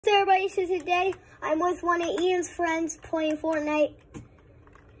What's up, everybody? So today I'm with one of Ian's friends playing Fortnite,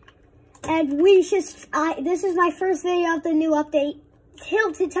 and this is my first video of the new update.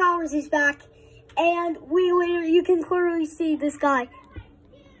 Tilted Towers is back, and you can clearly see this guy.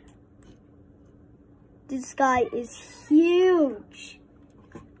 This guy is huge,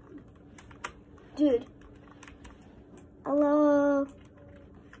 dude. Hello.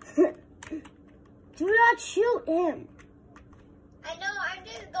 Do not shoot him. I know, I'm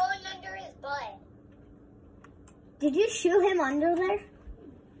just going under his butt. Did you shoot him under there?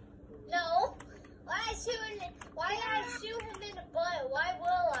 No. Why did I shoot him in the butt? Why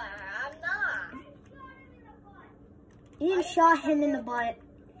will I? I'm not. Ian shot him in the butt.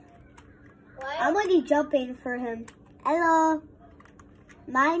 What? I'm already jumping for him. Hello.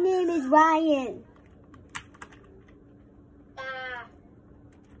 My name is Ryan.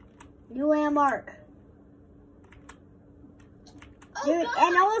 New landmark. Oh, Dude, God.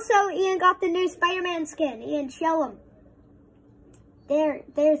 and also Ian got the new Spider-Man skin. Ian, show him.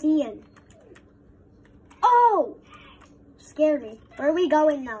 There's Ian. Oh! Scared me. Where are we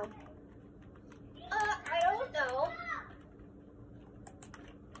going now? I don't know.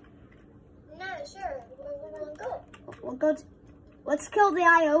 I'm not sure where we want to go. Let's kill the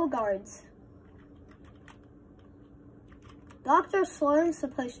IO guards. Dr. Sloan's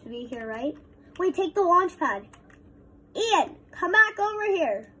supposed to be here, right? Wait, take the launch pad. Ian, come back over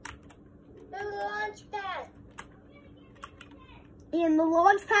here. The launch pad. Ian, the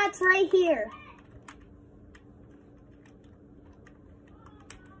launch pad's right here.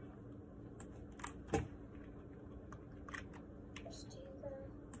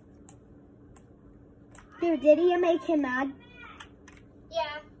 Dude, did Ian make him mad?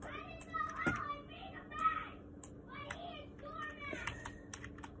 Yeah.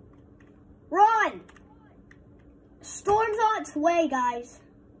 Run! Storm's on its way, guys.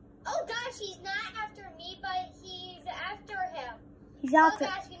 Oh gosh, he's not after me, but he's after him. He's out there.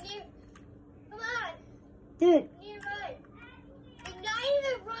 Oh gosh, come on. Dude. You need to run. You're not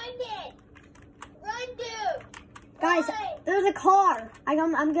even running. Run, dude. Guys, Run. there's a car.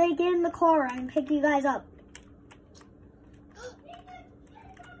 I'm gonna get in the car and pick you guys up.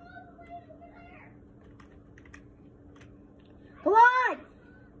 Come on!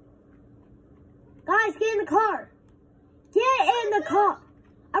 Guys, get in the car. Get in the car.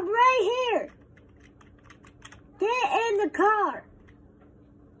 I'm right here. Get in the car.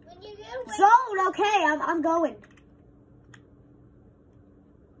 When you get away. Zone, okay, I'm going.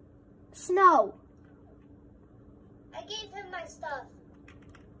 Snow. I gave him my stuff.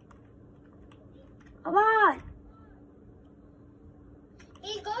 Come on.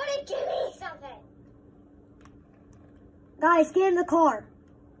 He's going to give me something. Guys, get in the car.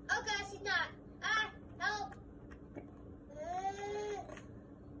 Oh gosh, he's not. Help.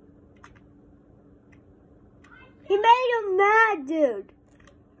 He made him mad, dude.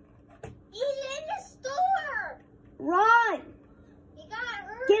 He's in the store. Run. He got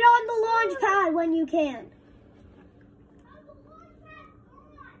hurt. Get on the launch pad when you can.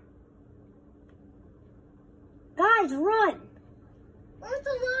 Guys, run. Where's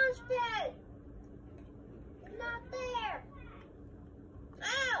the launch pad? It's not there.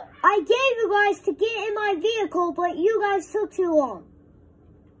 Ow. I gave you guys to get in my vehicle, but you guys took too long.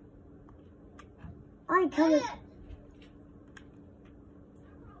 I'm coming.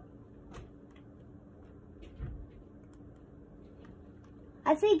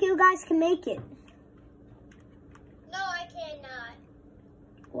 I think you guys can make it. No, I cannot.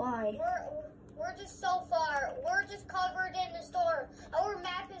 Why? We're just so far. We're just covered in the store. Our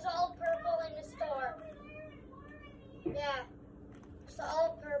map is all purple in the store. Yeah. It's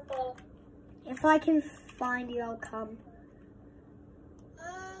all purple. If I can find you, I'll come.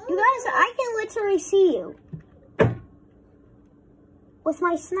 You guys, I can literally see you. With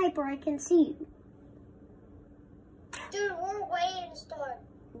my sniper, I can see you. Dude, we're way in the store.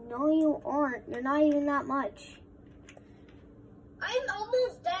 No, you aren't. You're not even that much. I'm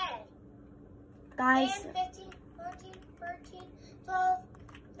almost dead. Guys. 10, 15, 14, 13, 12,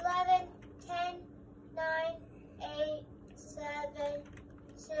 11, 10, 9, 8, 7,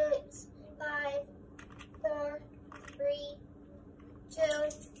 6, 5, 4, 3, 2,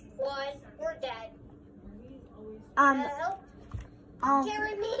 1. We're dead. Help.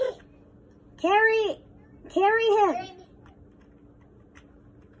 Carry me. Carry him. Carry me.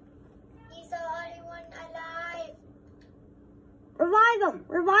 He's the only one alive. Revive him.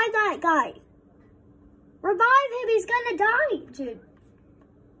 Revive that guy. Revive him. He's gonna die, dude.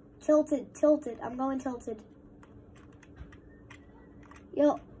 Tilted. I'm going tilted.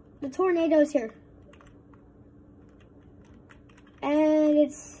 Yo, the tornado's here. And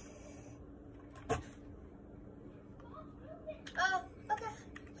it's... Oh, okay.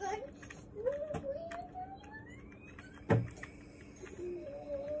 Good.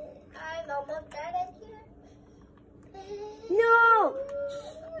 I'm almost done at here. No!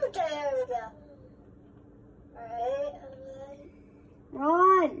 There we go. Alright.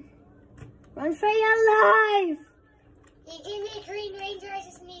 Run! Run for your life! He gave me a Green Ranger, I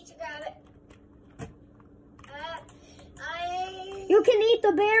just need to grab it. You can eat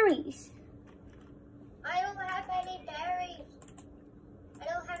the berries. I don't have any berries. I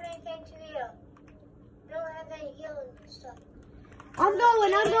don't have anything to heal. I don't have any healing stuff. I'm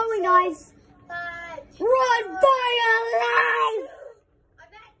going, guys. 5, Run 4, for your life!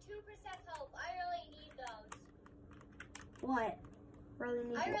 I'm at 2% health. I really need those. What? Really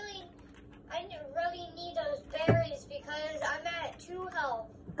need I really need those berries because I'm at 2 health.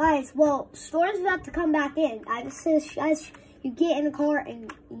 Guys, well, Storm's about to come back in. I just suggest you get in the car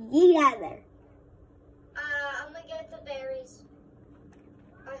and yeet out of there. I'm gonna get the berries.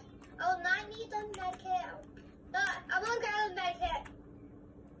 I need the medkit. I'm gonna grab the medkit.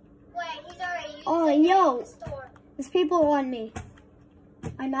 Wait, he's already used Oh, it yo. in the store. There's people on me.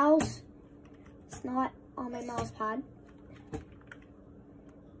 My mouse, it's not on my mouse pad.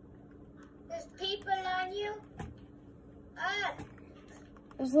 There's people on you.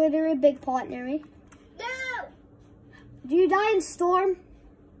 There's literally a big pot near me. No! Do you die in Storm?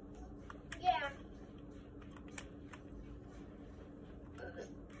 Yeah.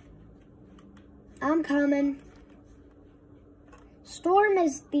 I'm coming. Storm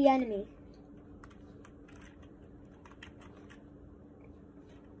is the enemy.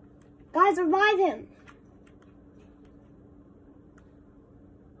 Guys, revive him.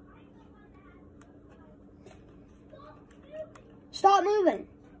 Stop moving.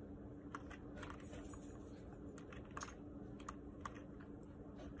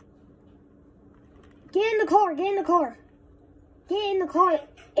 Get in the car, get in the car. Get in the car.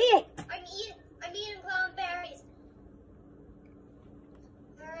 Eat. I'm eating plum berries.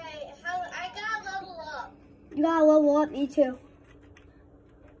 Alright, I gotta level up. You gotta level up, me too.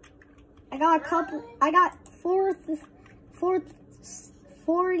 I got a couple, I got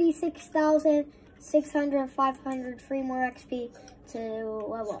 46,600, 500, 3 more XP to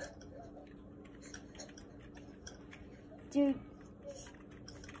level up. Dude,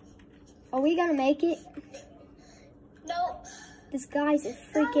 are we gonna make it? Nope. This guy's a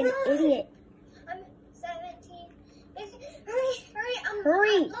freaking idiot. I'm 17. Hurry,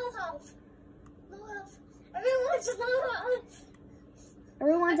 Hurry. I'm low health. Low health. Everyone's low health.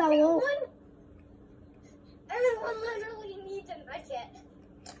 Everyone's all low. Everyone literally needs a medkit.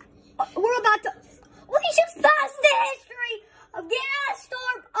 We're about to, we just passed the history of getting out of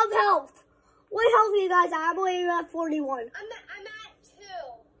Storm of health. What health are you guys at? I'm only at 41. I'm at 2.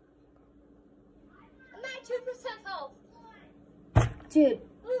 I'm at 2% health. Dude.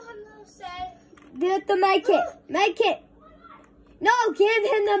 Oh, I'm so sad. Get the med kit. Med kit. No, give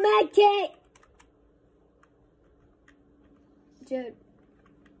him the med kit. Dude.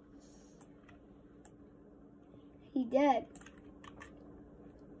 He dead.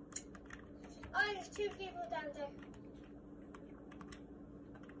 Oh, there's 2 people down there.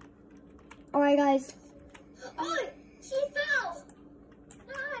 Alright, guys. Oh, she fell.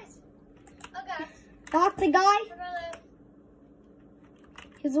 Nice. Okay. Got the guy.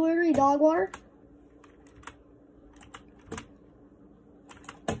 He's literally dog water.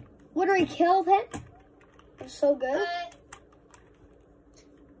 Literally killed him. It was so good.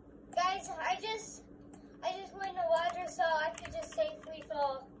 Guys, I just went in the water so I could just safely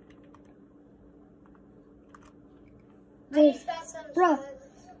fall. Dude, bro.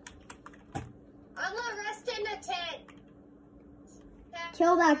 I'm gonna rest in the tent.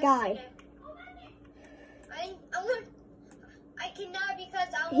 Kill that guy. I cannot because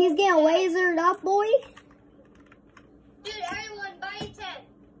I'm. He's getting lasered up, boy. Dude, everyone, buy a tent.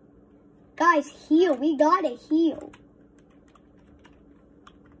 Guys, heal. We gotta heal.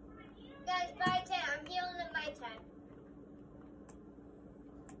 Guys, buy a tent. I'm healing in my tent.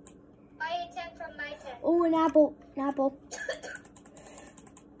 Buy a tent from my tent. Oh, an apple. An apple.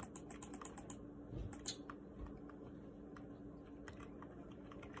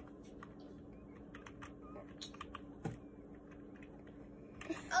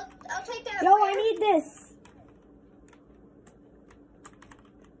 I'll take that. Yo, I need this.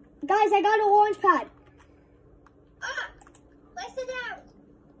 Guys, I got a launch pad. Place it down.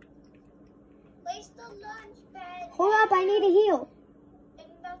 Place the launch pad. Hold up, I need a heal. In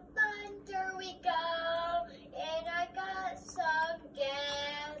the thunder we go, and I got some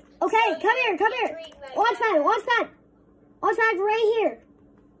gas. Okay, come here, come here. Launch pad, launch pad. Launch pad right here.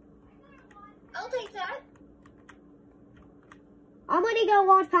 I'll take that. I'm gonna go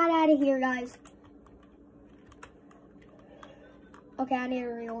launch pad out of here, guys. Okay, I need to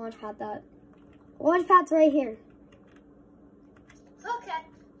re-launch pad that. Launch pad's right here. Okay.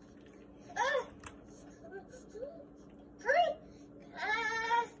 Hurry.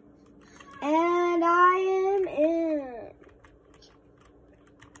 And I am in.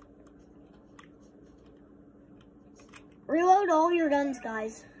 Reload all your guns,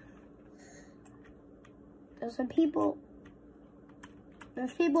 guys. There's people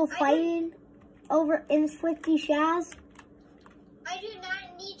fighting over in Swifty Shaz. I do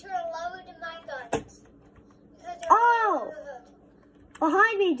not need to reload my guns. Oh!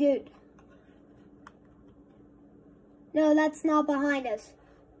 Behind me, dude. No, that's not behind us.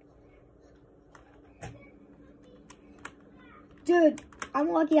 Dude, I'm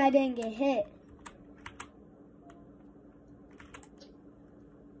lucky I didn't get hit.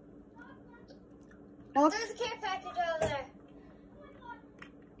 There's a care package over there.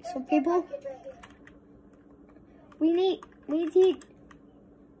 Some people. Package right here. We need.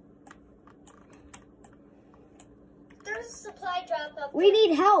 There's a supply drop up We there.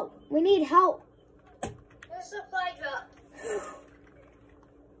 need help. We need help. There's a supply drop.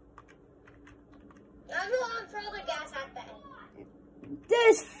 I'm going for all the gas at the end.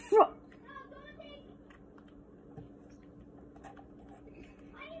 This.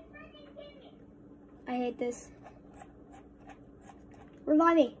 I hate this.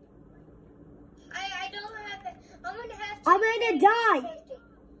 Revive me. I don't have to. I'm gonna have to. I'm gonna die.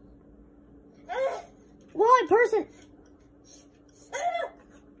 One person.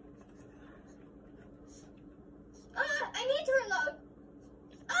 I need to reload.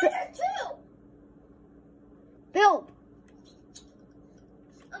 There's two. Build.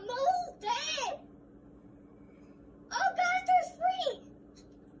 I'm almost dead. Oh God, there's three.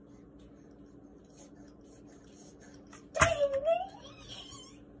 Dang me.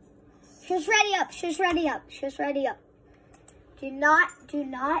 She's ready up. She's ready up. She's ready up. Do not.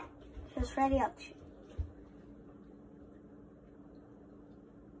 She's ready up.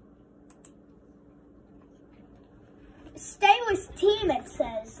 Stay with team, it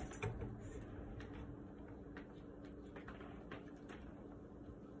says.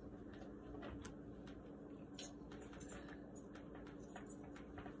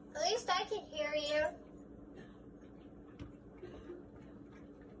 At least I can hear you.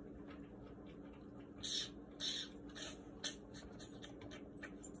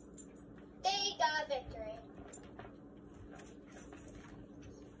 They got victory.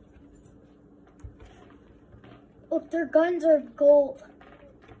 Look, their guns are gold.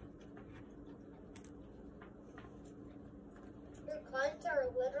 Your guns are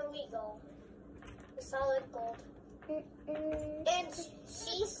literally gold. Solid gold. And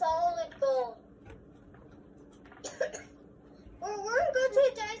she's solid gold. We're going to go to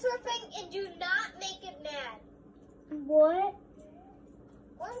a dinosaur thing and do not make it mad. What?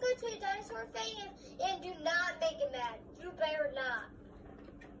 We're going to go to a dinosaur thing and do not make it mad. You better not.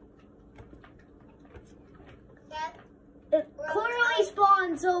 Yeah? It clearly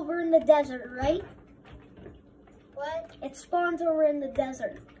spawns over in the desert, right? What? It spawns over in the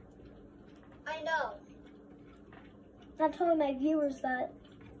desert. I know. I'm telling my viewers that.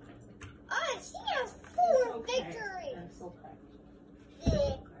 Oh, she has 4 victories. That's okay.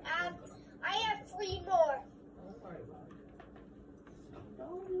 Yeah, I have 3 more. Don't worry about it.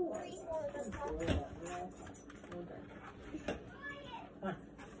 Don't 3 worry. more. That's all. Don't worry. Okay.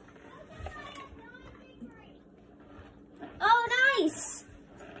 Oh, nice!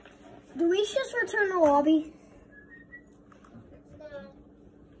 Do we just return to lobby? No.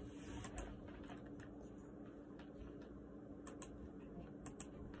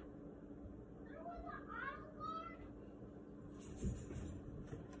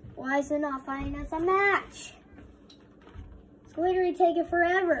 Why is it not finding us a match? It's literally taking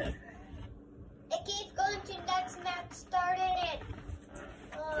forever. It keeps going to next map started it.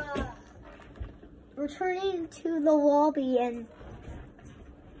 Returning to the lobby in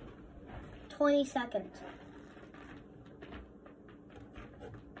 20 seconds.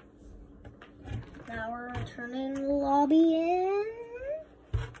 Now we're returning to the lobby in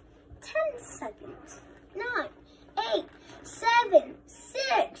 10 seconds. 9, 8, 7,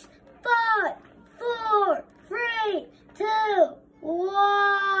 6, 5, 4, 3, 2,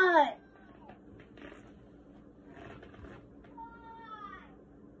 1.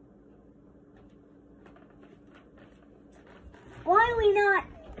 Why are we not?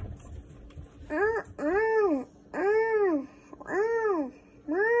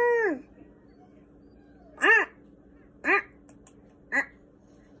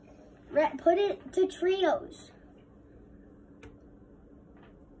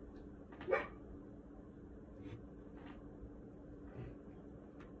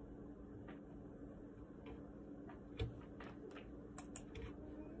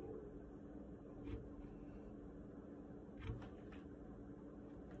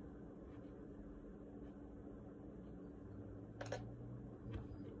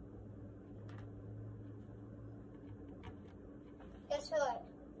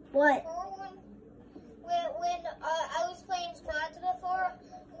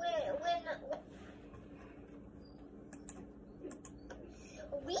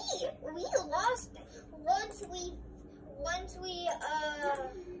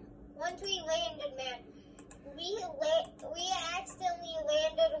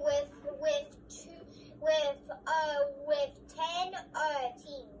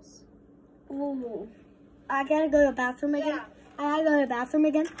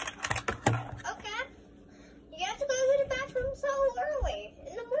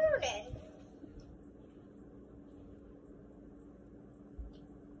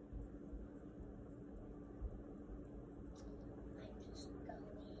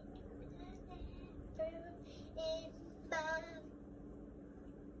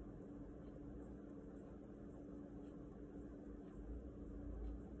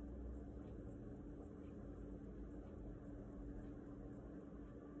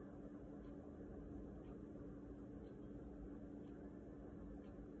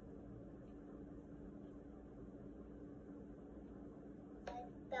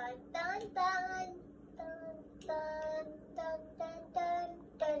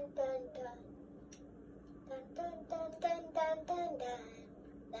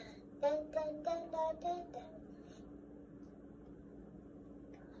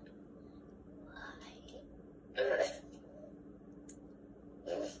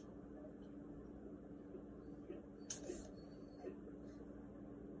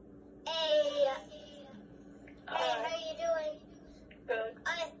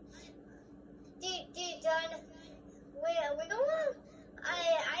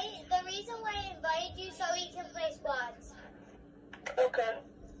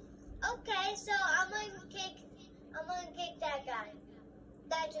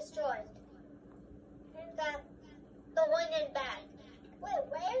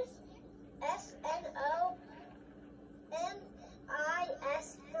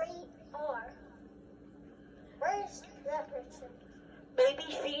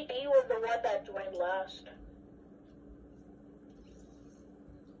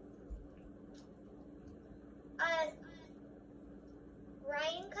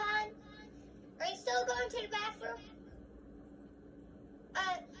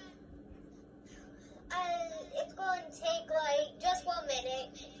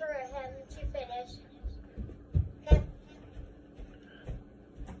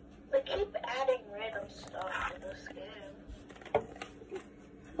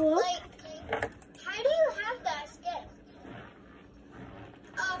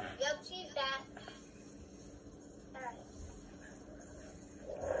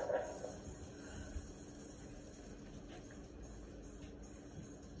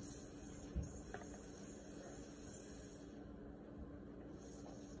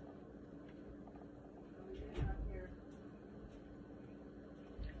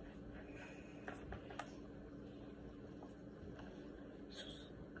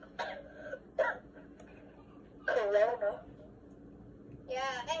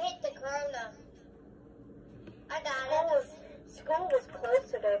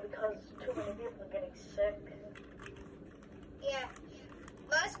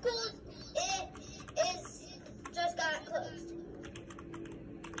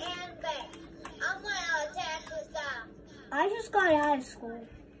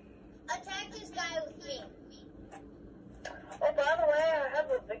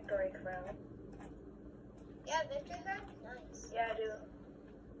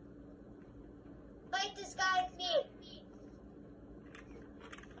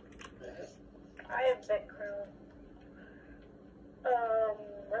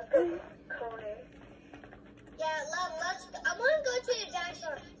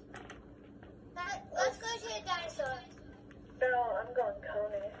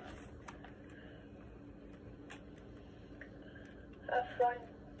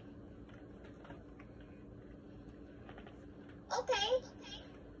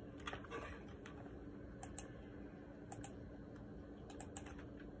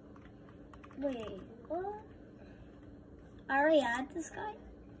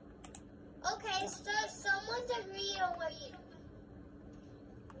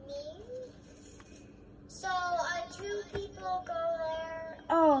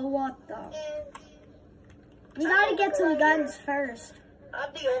 Oh, what the? And We gotta get some guns first.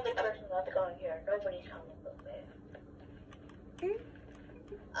 I'm the only person left going here. Nobody's coming with me.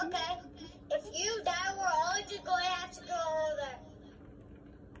 okay, if you die, we're all just going to have to go over.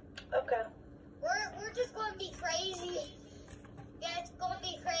 Okay. We're just going to be crazy. Yeah, it's going to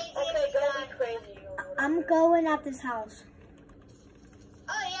be crazy. Okay, if you go die. be crazy. Or I'm whatever. going at this house.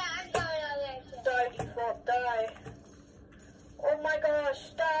 Oh yeah, I'm going over there too. Die, default, die. Oh my gosh,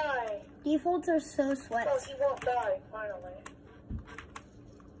 die. Defaults are so Oh, sweat. he won't die, finally.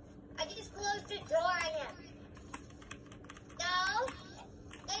 I just closed the door on him. No,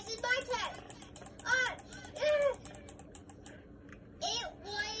 this is my turn. It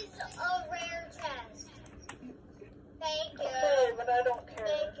was a rare chest. Thank you. Okay, but I don't care.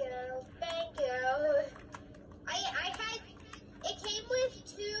 Thank you. Thank you. I had, it came with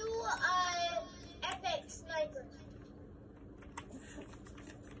 2 epic snipers.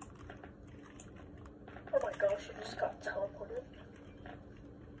 Oh my gosh, I just got teleported.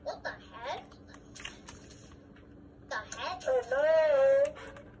 What the heck? The heck? Oh no!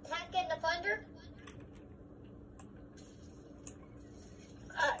 Attack in the thunder?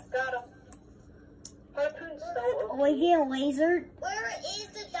 Ah, got him. Harpoon's so Oh, we getting lasered? Where is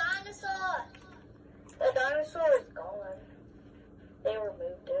the dinosaur? The dinosaur is gone. They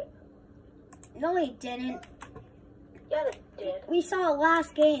removed it. No, we didn't. Yeah, they did. We saw it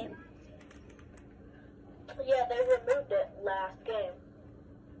last game. Yeah, they removed it last game.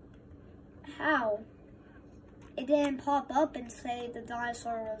 How? It didn't pop up and say the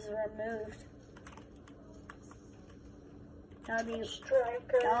dinosaur was removed. That'd be,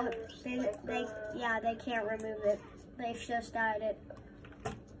 yeah, they can't remove it. They just added it.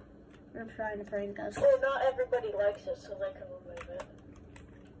 They're trying to prank us. Well, not everybody likes it, so they can remove it.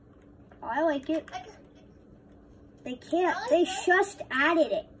 I like it. I can- They can't. They just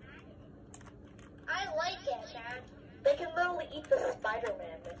added it. I like it, man. They can literally eat the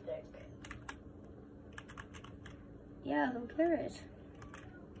Spider-Man mythic. Yeah, who cares?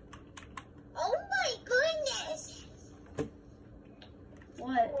 Oh my goodness!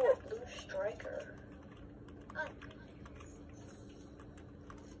 What? Oh, a blue striker.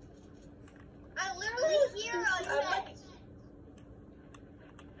 I literally hear a I'm chest.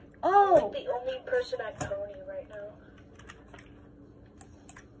 Oh! the only person at Coney right now.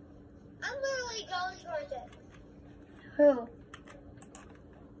 I'm literally going towards it. Who?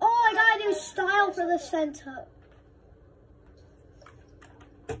 Oh, I got a new style for the center.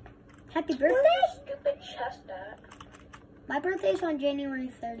 Happy Where's birthday? the stupid chest at? My birthday's on January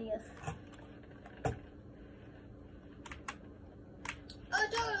 30th. Oh,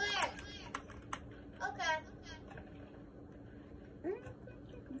 it's over there. Okay.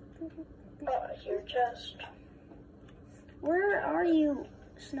 Oh, your chest. Where are you,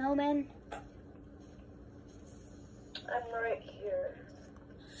 Snowman? I'm right here.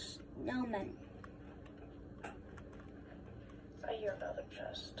 Snowman. I hear another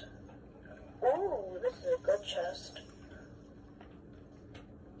chest. Oh, this is a good chest.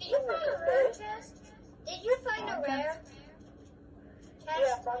 Did you find a rare chest? Did you find a rare chest?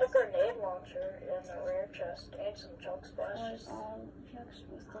 Yeah, I found a grenade launcher and a rare chest and some chunk splashes. Just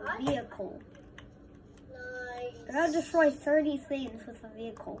with the vehicle. Nice. I gotta destroy 30 things with a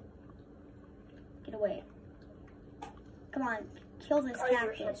vehicle. Get away. Come on, kill this I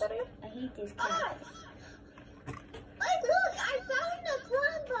hear cactus. somebody. I hate these Ah! cactus. Like, look, I found the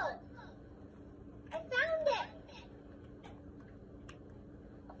Columbo. I found it.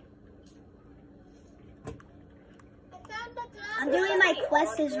 I found the Columbo. I'm doing my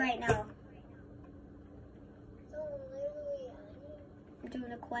quests right now. So literally, I'm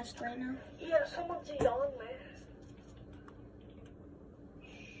doing a quest right now. Yeah, someone's yelling me.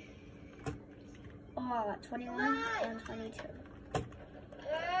 Oh, 21 and 22.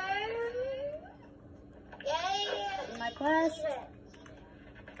 Yay! Do my quest.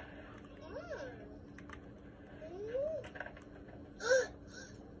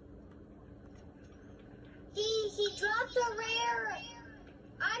 He dropped a rare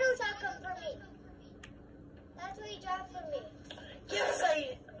auto shotgun for me. That's what he dropped for me. Yes,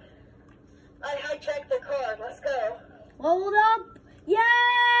 I hijacked the car. Let's go. Hold up. Yeah!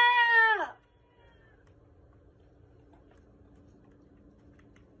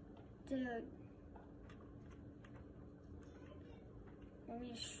 Dude. Let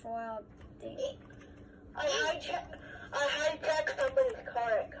me destroy all things. I hijacked somebody's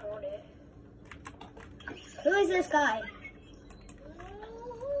car at Coney. Who is this guy?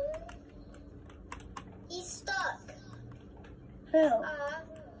 He's stuck. Who?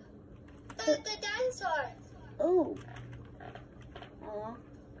 The dinosaur. Ooh. Aw.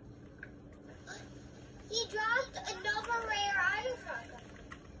 He dropped another rare item from.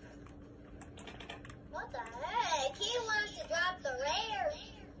 What the heck? He wants to drop the rare.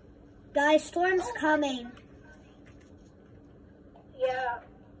 Guys, storm's coming. Yeah,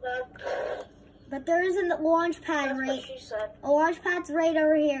 But there isn't a launch pad that's right. what she said. A launch pad's right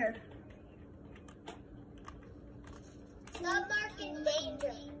over here. Stop marking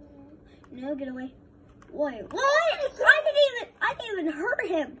danger. No, get away. Wait, what? I didn't even hurt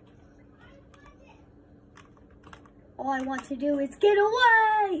him. All I want to do is get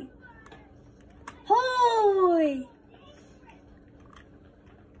away. Holy.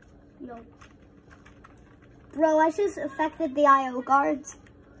 Yo. Bro, I just affected the IO guards.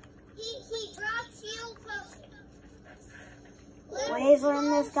 He dropped shield potion. Laser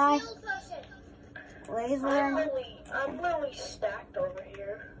in this guy. Shield potion. Laser I'm in. really stacked over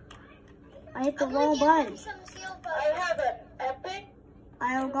here. I hit the I'm gonna wrong give him button. some shield I potion. have an epic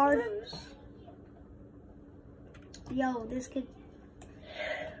IO guard. blues. Yo, this could.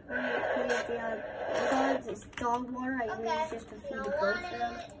 The guards is dog water. I Okay. use just to feed Now the one both of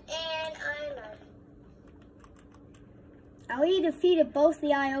them. and I'm done. I want you to defeated both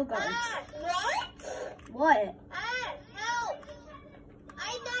the IO guards. What? What? Help!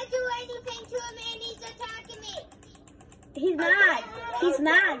 I did not do anything to him and he's attacking me. He's mad. He's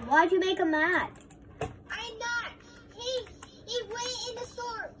mad. Why'd you make him mad? I'm not. He went in the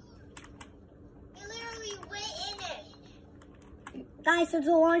storm. He literally went in it. Guys, there's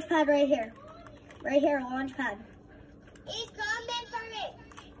a launch pad right here. Right here, a launch pad. He's coming for me.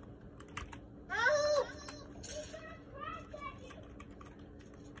 Help!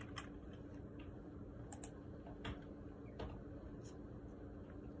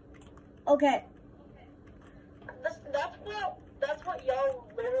 Okay. That's what y'all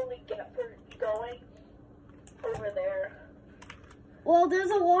literally get for going over there. Well, there's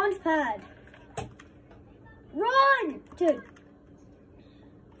a launch pad. Run! Dude.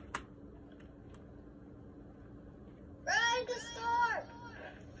 Run the storm!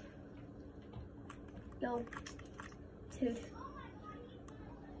 Yo. Dude.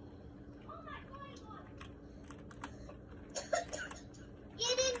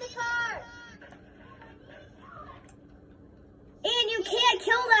 Get in the car! And you can't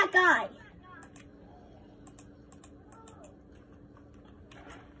kill that guy.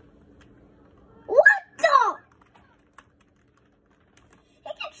 What the? He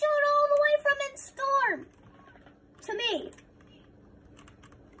can shoot all the way from in storm. To me.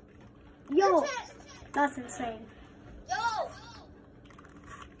 Yo, Your chest. that's insane. Yo!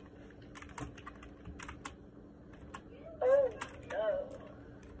 Oh no.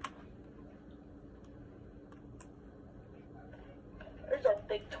 There's a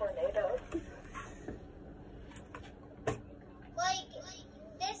big tornado. Like,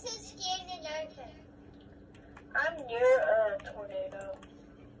 this is Scandinavia. I'm near a tornado.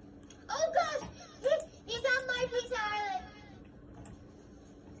 Oh gosh! He's on my piece island.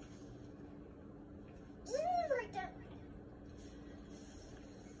 Right there.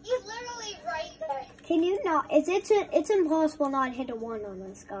 He's literally right there. Can you not? It's impossible not to hit a 1 on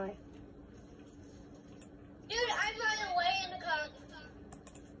this guy. Dude, I'm running away in the car.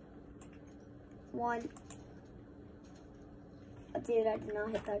 1. Oh, dude, I did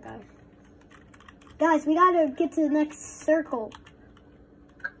not hit that guy. Guys, we gotta get to the next circle.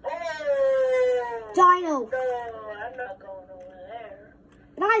 Oh Dino! no, I'm not going over there.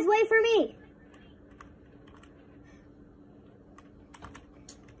 Guys, wait for me!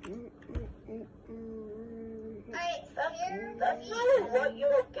 That's really what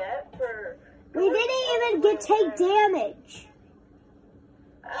you'll get for. We didn't even take damage.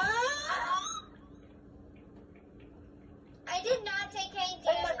 Ah! I did not take any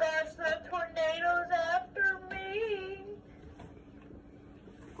Oh my damage. gosh, the tornado's after me.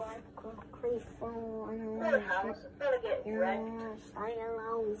 Poor house is gonna get wrecked.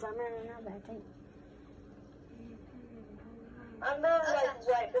 I'm like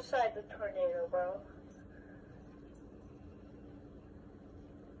right beside the tornado, bro.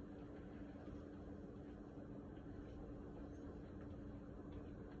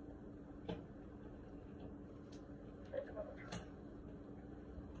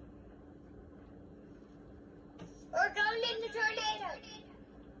 We're going in the tornado.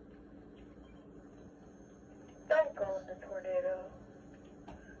 Don't go in the tornado.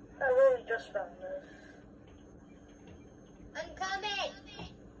 I really just found this. I'm coming.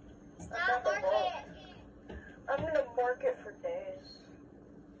 I'm Stop at the marking wall. it. I'm gonna mark it for days.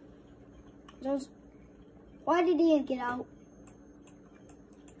 Why did he get out?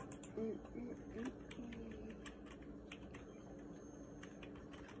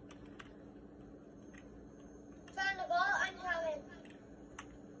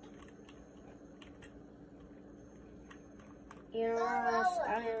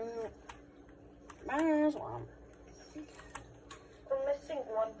 We're missing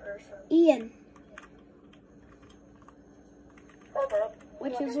one person. Ian, Hold up.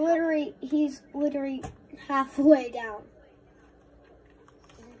 which is literally, he's literally halfway down.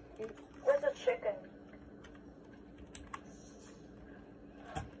 Where's the chicken?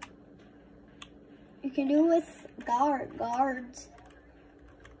 You can do it with guards.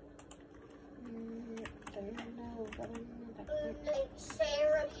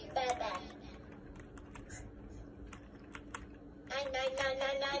 Sarah Bebe.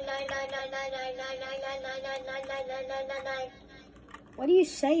 What are you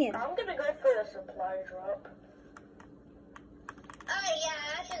saying? I'm gonna go for the supply drop. Oh yeah,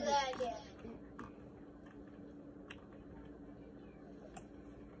 that's a good idea.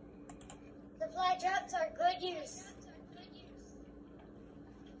 Supply drops are good use.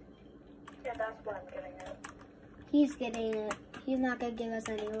 Yeah, that's what I'm getting at. He's getting it. He's not gonna give us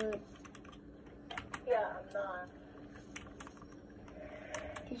any loot. Yeah, I'm not.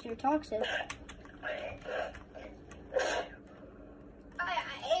 Because you're toxic.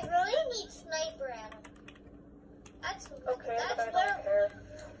 I really need sniper ammo. That's Okay, but I that's don't care.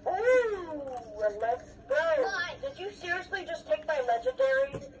 Ooh, let's go. Why? Did you seriously just take my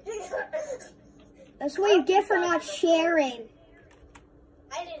legendary? That's what you get for not sharing.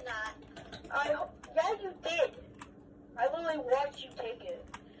 I did not. Yeah, you did. I literally watched you take it.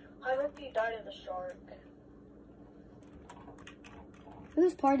 I hope you died in the shark.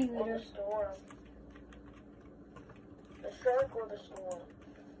 Who's party Or leader? the storm. The shark or the storm.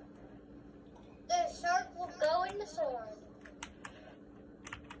 The shark will go in the storm.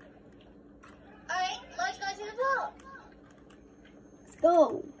 Alright, let's go to the vault. Let's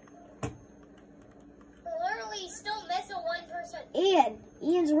go. We're literally still missing one person.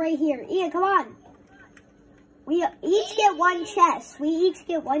 Ian's right here. Ian, come on. We each get one chest. We each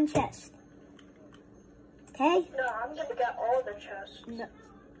get one chest. Okay? No, I'm gonna get all the chests. No.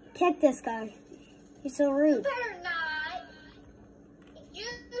 Kick this guy. He's so You rude. better not. If you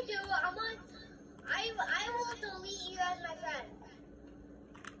do, I will delete you as my friend.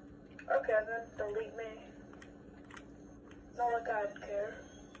 Okay, then delete me. Not like I care.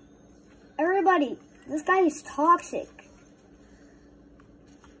 Everybody, this guy is toxic.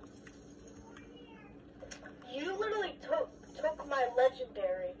 You literally took my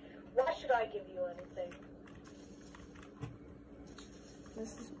legendary. Why should I give you anything?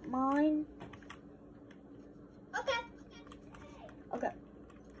 This is mine. Okay. Okay.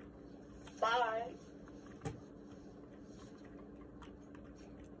 Bye.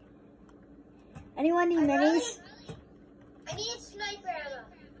 Anyone need minis? I need sniper ammo.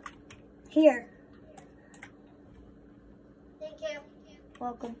 Here. Thank you.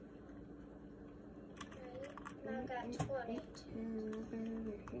 Welcome. I got 20.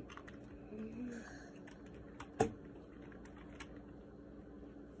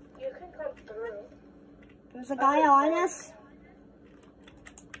 You can come through. There's a guy on us.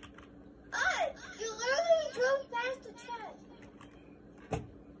 Oh, you literally drove past the chest.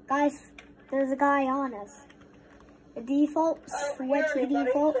 Guys, there's a guy on us. The default, switch the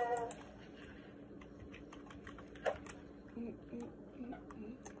default.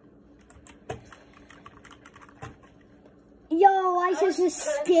 Yo, I just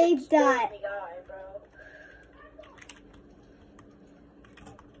escaped that.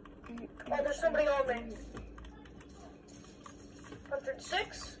 Oh, there's somebody on me.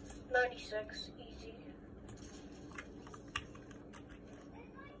 106, 96, easy.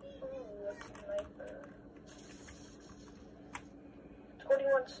 Ooh, a sniper.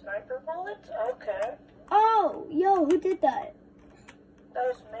 21 sniper bullets? Okay. Oh, yo, who did that? That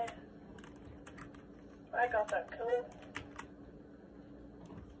was me. I got that kill.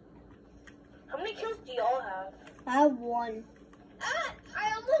 How many kills do y'all have? I have one. Ah,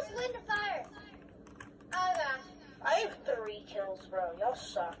 I almost lit a fire. Oh gosh. I have 3 kills, bro. Y'all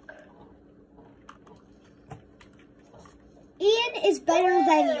suck. Ian is better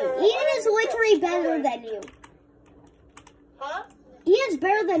than you. Ian is literally better than you. Huh? Ian's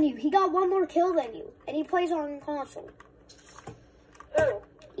better than you. He got one more kill than you. And he plays on console. Who?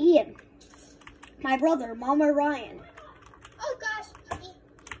 Ian. My brother, Mama Ryan. Oh gosh,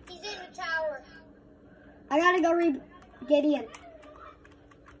 he's in the tower. I gotta go get Ian.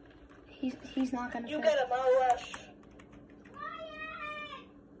 He's not gonna You finish. get him, I'll rush.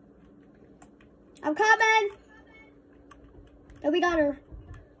 I'm coming! Oh, we got her.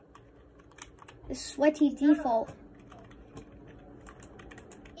 The sweaty default.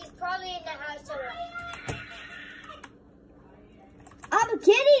 He's probably in the house somewhere. I'm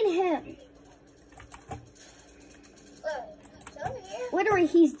getting him! Look, so literally,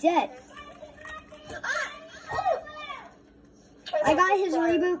 he's dead. Ah! Oh! I got his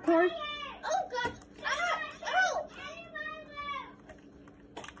reboot card. Oh God! Ah! Ow!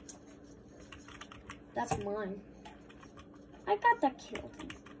 That's mine. I got that killed.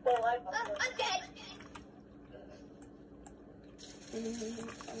 Well, I'm dead.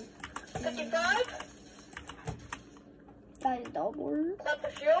 55? Got his dog word. Got the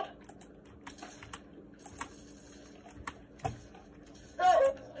shield? No,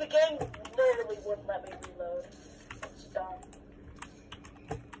 the game literally wouldn't let me reload. It's dumb.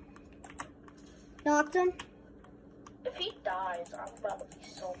 Knocked him. If he dies, I'm about to be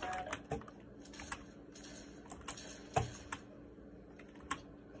so mad.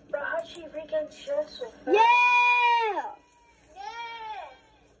 Bro, how'd she regain shield so fast? Yeah! Yeah.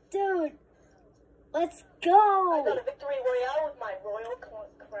 Dude, let's I go. got a victory royale with my royal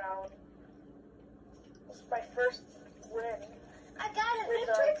crown. It's my first win. I got a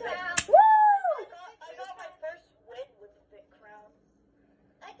victory crown. Woo! I got my first win with the Vic crown.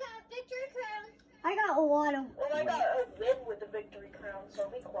 I got a victory crown. I got a lot of. Well, I got a win with the victory crown, so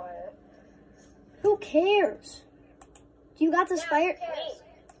be quiet. Who cares? Do you got the Spider?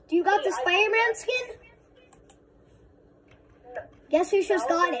 Do you got the Spider-Man skin? No, Guess who just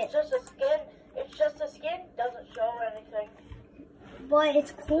got it's it? just a skin. It's just a skin. Doesn't show anything. But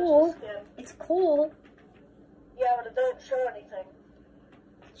it's Just cool. a skin. It's cool. Yeah, but it doesn't show anything.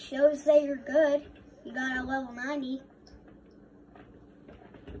 Shows that you're good. You got a level 90.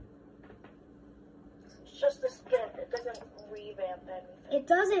 It's just a skin. It doesn't revamp anything. It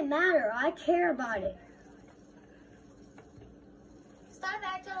doesn't matter. I care about it. Stop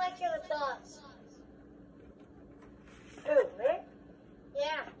acting like you're the boss. Who, me?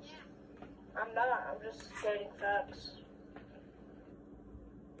 Yeah. I'm not. I'm just stating facts.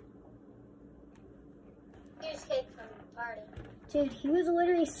 You escaped from the party. Dude, he was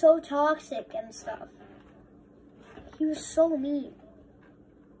literally so toxic and stuff. He was so mean.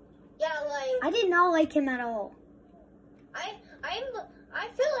 Yeah, like I did not like him at all. I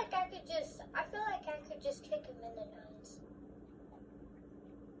feel like I could just kick him in the nuts.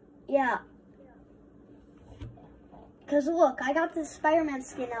 Yeah. Cause look, I got the Spider-Man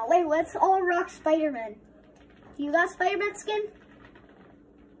skin now. Wait, let's all rock Spider-Man. You got Spider-Man skin?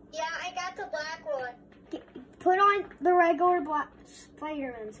 Yeah, I got the black one. Put on the regular black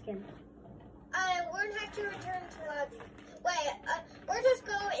Spider-Man skin. We're gonna have to return to lobby. Wait, we're just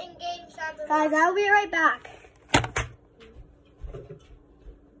go in game shop. Guys, I'll be right back.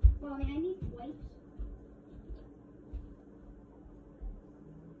 Mommy, I need wipes.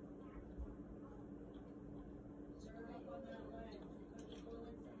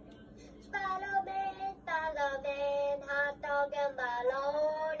 Spider-Man, hot dog and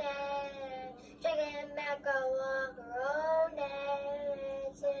bologna, chicken macaroni,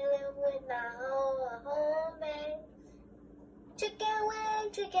 chilling with my homie. Chicken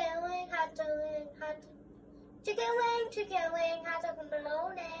wing, hot dog, chicken wing, hot dog and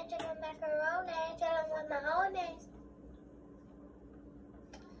bologna, chicken macaroni, chilling with my homies.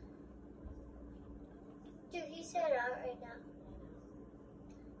 Dude, he said it out right now.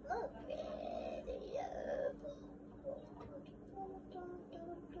 Look, video.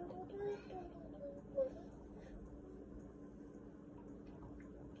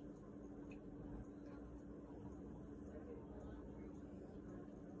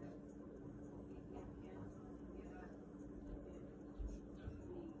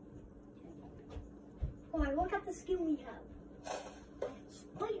 Oh, look at the skin we have.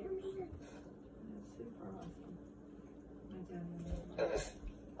 Spider-Man. Super awesome.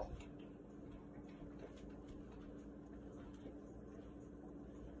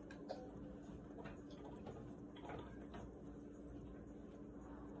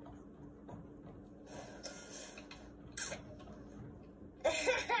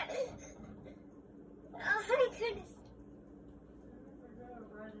 Oh my goodness. We're gonna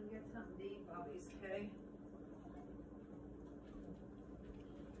run and get something to eat, Bobby's, okay?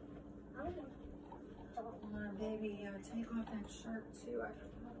 Come on, baby, take off that shirt too. I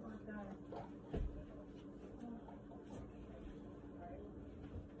forgot about that.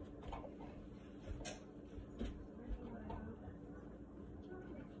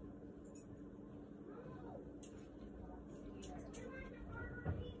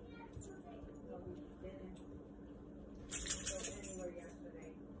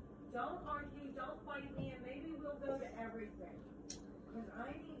 Don't argue, don't fight me, and maybe we'll go to everything. Because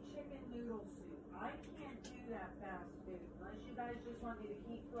I need chicken noodle soup. I can't do that fast food unless you guys just want me to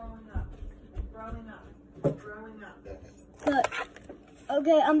keep growing up and growing up and growing up. Good.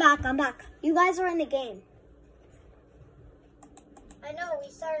 Okay, I'm back. You guys are in the game. I we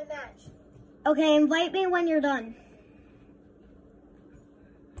start a match. Okay, invite me when you're done.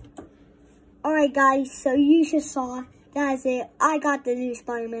 Alright guys, so you just saw, that is it. I got the new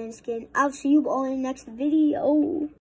Spider-Man skin. I'll see you all in the next video.